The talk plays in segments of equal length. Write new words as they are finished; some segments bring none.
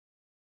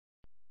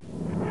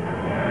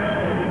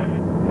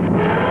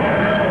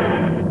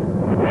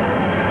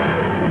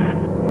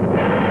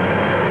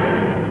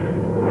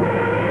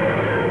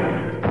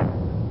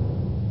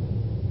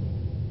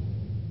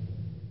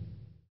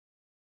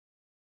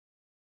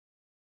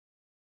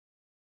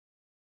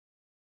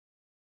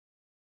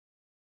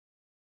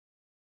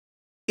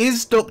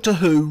Is Doctor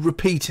Who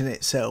repeating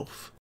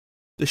itself?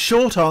 The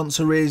short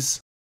answer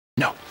is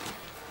no.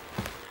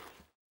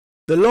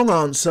 The long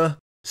answer,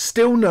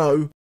 still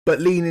no, but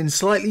leaning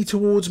slightly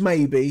towards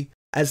maybe,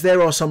 as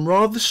there are some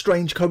rather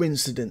strange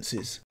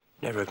coincidences.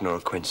 Never ignore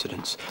a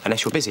coincidence,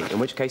 unless you're busy, in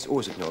which case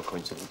always ignore a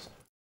coincidence.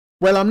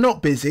 Well, I'm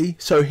not busy,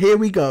 so here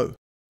we go.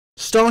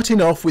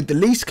 Starting off with the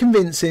least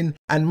convincing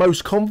and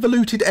most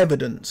convoluted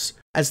evidence,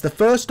 as the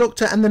First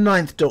Doctor and the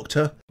Ninth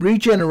Doctor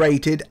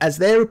regenerated as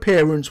their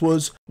appearance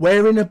was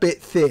wearing a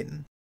bit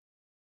thin.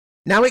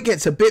 Now it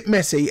gets a bit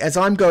messy as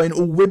I'm going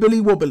all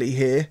wibbly wobbly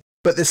here,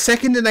 but the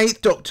Second and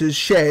Eighth Doctors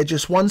share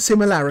just one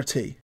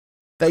similarity.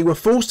 They were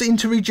forced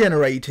into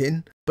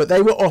regenerating, but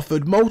they were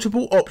offered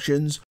multiple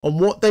options on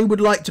what they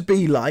would like to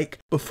be like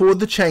before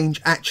the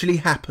change actually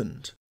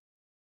happened.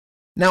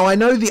 Now I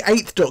know the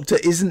Eighth Doctor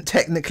isn't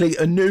technically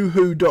a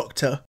NuWho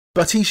Doctor,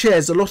 but he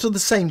shares a lot of the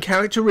same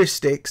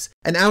characteristics,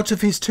 and out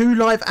of his 2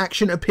 live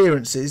action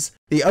appearances,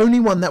 the only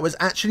one that was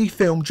actually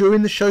filmed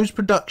during the show's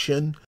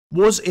production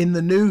was in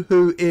the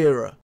NuWho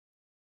era.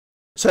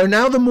 So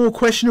now the more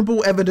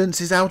questionable evidence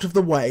is out of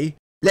the way,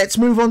 let's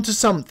move on to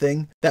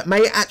something that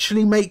may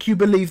actually make you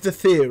believe the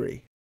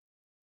theory.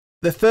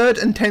 The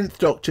 3rd and 10th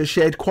Doctor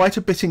shared quite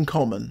a bit in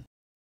common.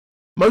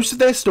 Most of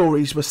their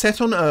stories were set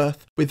on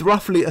Earth, with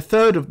roughly a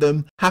third of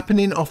them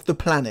happening off the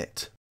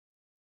planet.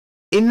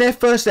 In their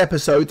first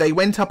episode they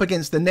went up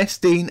against the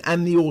Nestene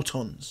and the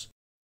Autons.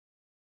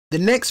 The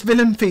next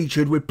villain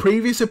featured with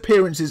previous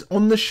appearances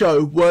on the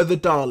show were the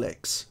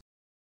Daleks.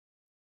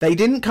 They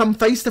didn't come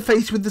face to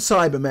face with the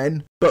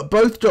Cybermen, but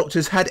both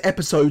Doctors had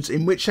episodes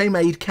in which they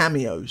made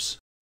cameos.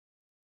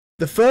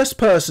 The first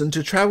person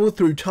to travel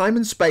through time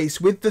and space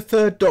with the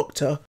 3rd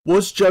Doctor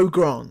was Jo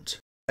Grant,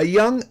 a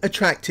young,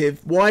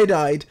 attractive,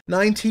 wide-eyed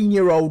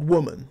 19-year-old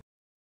woman.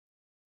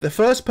 The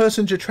first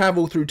person to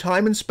travel through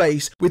time and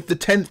space with the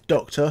 10th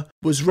Doctor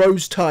was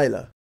Rose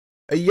Tyler,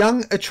 a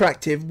young,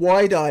 attractive,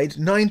 wide-eyed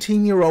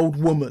 19-year-old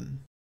woman.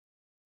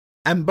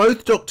 And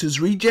both Doctors'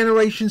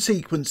 regeneration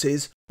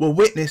sequences were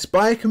witnessed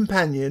by a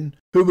companion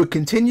who would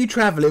continue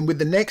travelling with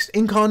the next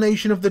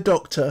incarnation of the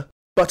Doctor,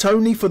 but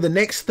only for the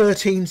next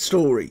 13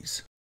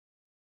 stories.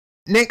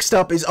 Next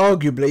up is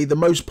arguably the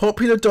most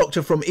popular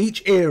Doctor from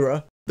each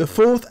era, the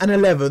 4th and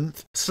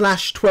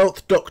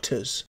 11th/12th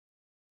Doctors.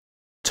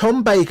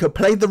 Tom Baker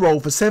played the role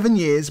for 7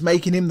 years,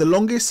 making him the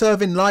longest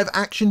serving live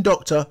action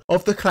Doctor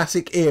of the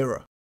classic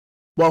era,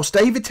 whilst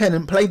David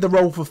Tennant played the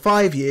role for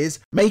 5 years,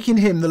 making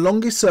him the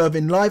longest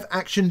serving live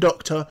action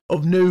Doctor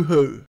of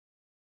NuWho.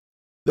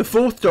 The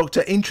 4th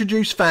Doctor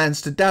introduced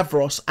fans to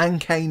Davros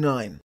and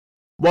K9,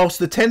 whilst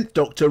the 10th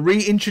Doctor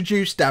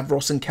reintroduced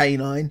Davros and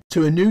K9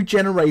 to a new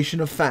generation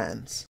of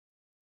fans.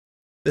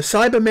 The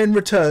Cybermen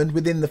returned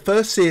within the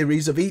first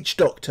series of each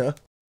Doctor.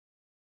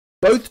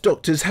 Both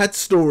Doctors had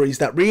stories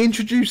that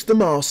reintroduced the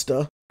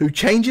Master, who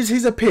changes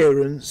his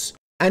appearance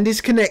and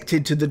is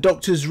connected to the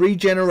Doctor's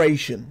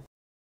regeneration.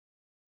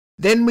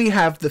 Then we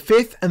have the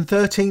 5th and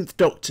 13th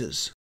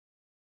Doctors.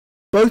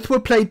 Both were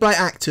played by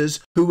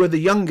actors who were the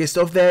youngest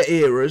of their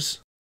eras.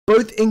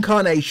 Both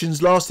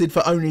incarnations lasted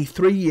for only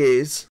 3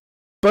 years.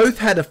 Both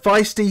had a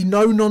feisty,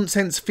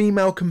 no-nonsense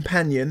female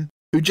companion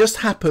who just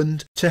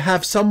happened to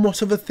have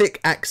somewhat of a thick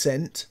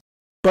accent.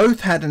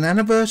 Both had an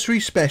anniversary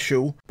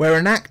special where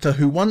an actor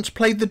who once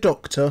played the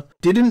Doctor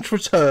didn't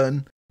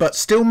return but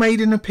still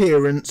made an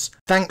appearance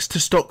thanks to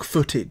stock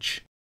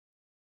footage.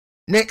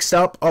 Next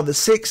up are the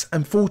 6th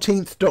and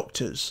 14th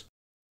Doctors.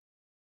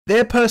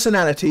 Their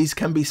personalities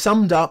can be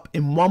summed up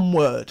in one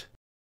word: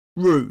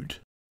 rude.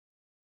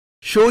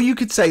 Sure, you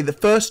could say the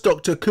First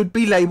Doctor could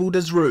be labelled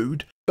as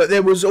rude, but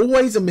there was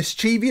always a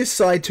mischievous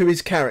side to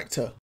his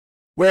character,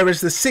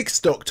 whereas the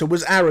 6th Doctor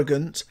was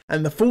arrogant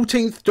and the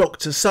 14th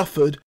Doctor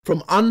suffered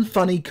from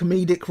unfunny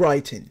comedic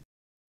writing.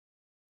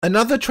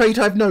 Another trait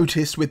I've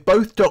noticed with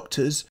both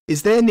Doctors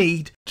is their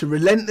need to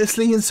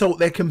relentlessly insult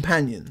their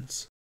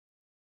companions.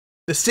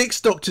 The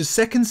 6th Doctor's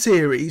second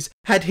series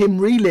had him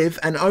relive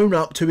and own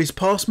up to his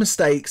past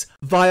mistakes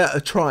via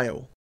a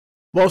trial,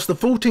 whilst the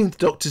 14th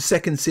Doctor's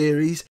second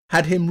series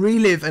had him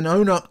relive and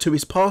own up to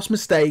his past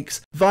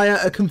mistakes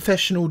via a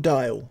confessional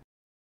dial.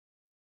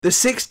 The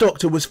 6th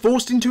Doctor was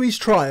forced into his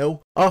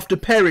trial after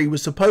Peri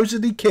was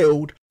supposedly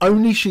killed,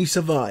 only she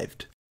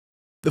survived.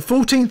 The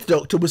 14th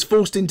Doctor was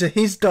forced into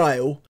his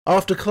dial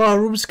after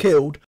Clara was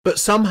killed, but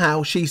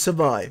somehow she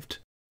survived.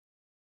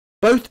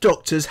 Both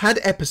Doctors had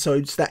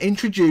episodes that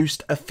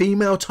introduced a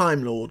female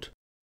Time Lord.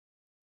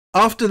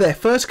 After their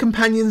first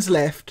companions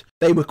left,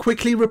 they were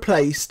quickly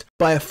replaced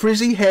by a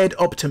frizzy-haired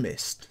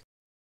optimist.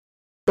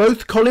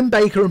 Both Colin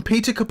Baker and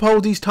Peter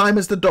Capaldi's time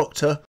as the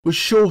Doctor was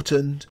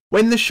shortened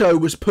when the show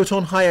was put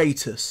on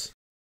hiatus.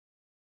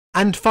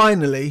 And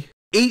finally,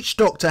 each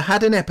Doctor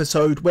had an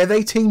episode where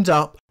they teamed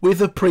up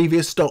with a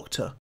previous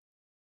Doctor.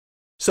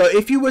 So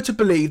if you were to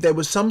believe there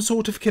was some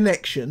sort of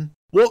connection,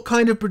 what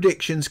kind of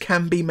predictions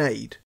can be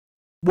made?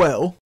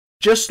 Well,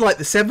 just like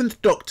the 7th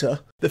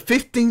Doctor, the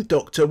 15th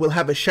Doctor will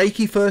have a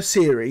shaky first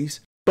series,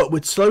 but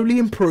would slowly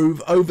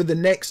improve over the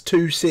next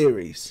 2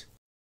 series.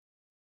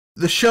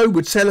 The show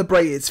would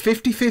celebrate its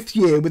 55th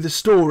year with a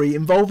story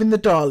involving the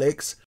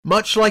Daleks,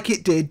 much like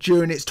it did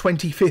during its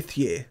 25th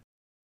year.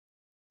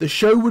 The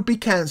show would be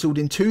cancelled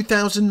in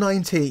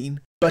 2019,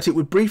 but it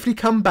would briefly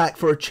come back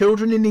for a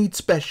Children in Need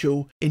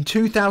special in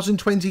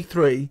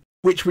 2023,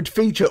 which would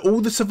feature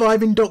all the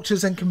surviving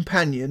Doctors and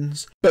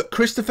companions, but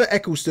Christopher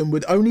Eccleston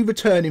would only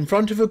return in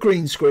front of a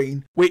green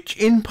screen, which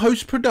in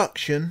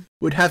post-production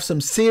would have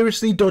some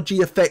seriously dodgy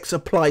effects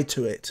applied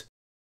to it.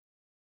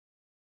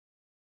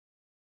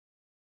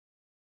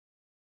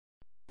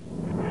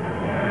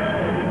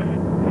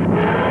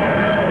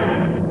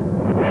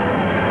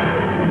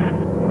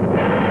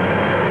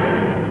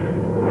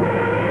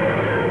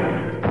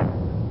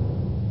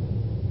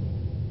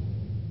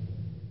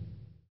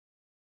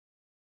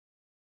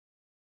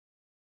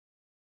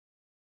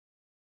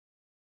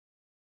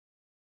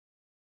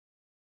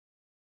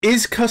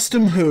 Is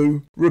Custom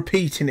Who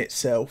repeating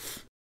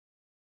itself?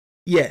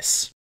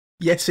 Yes.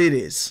 Yes, it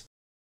is.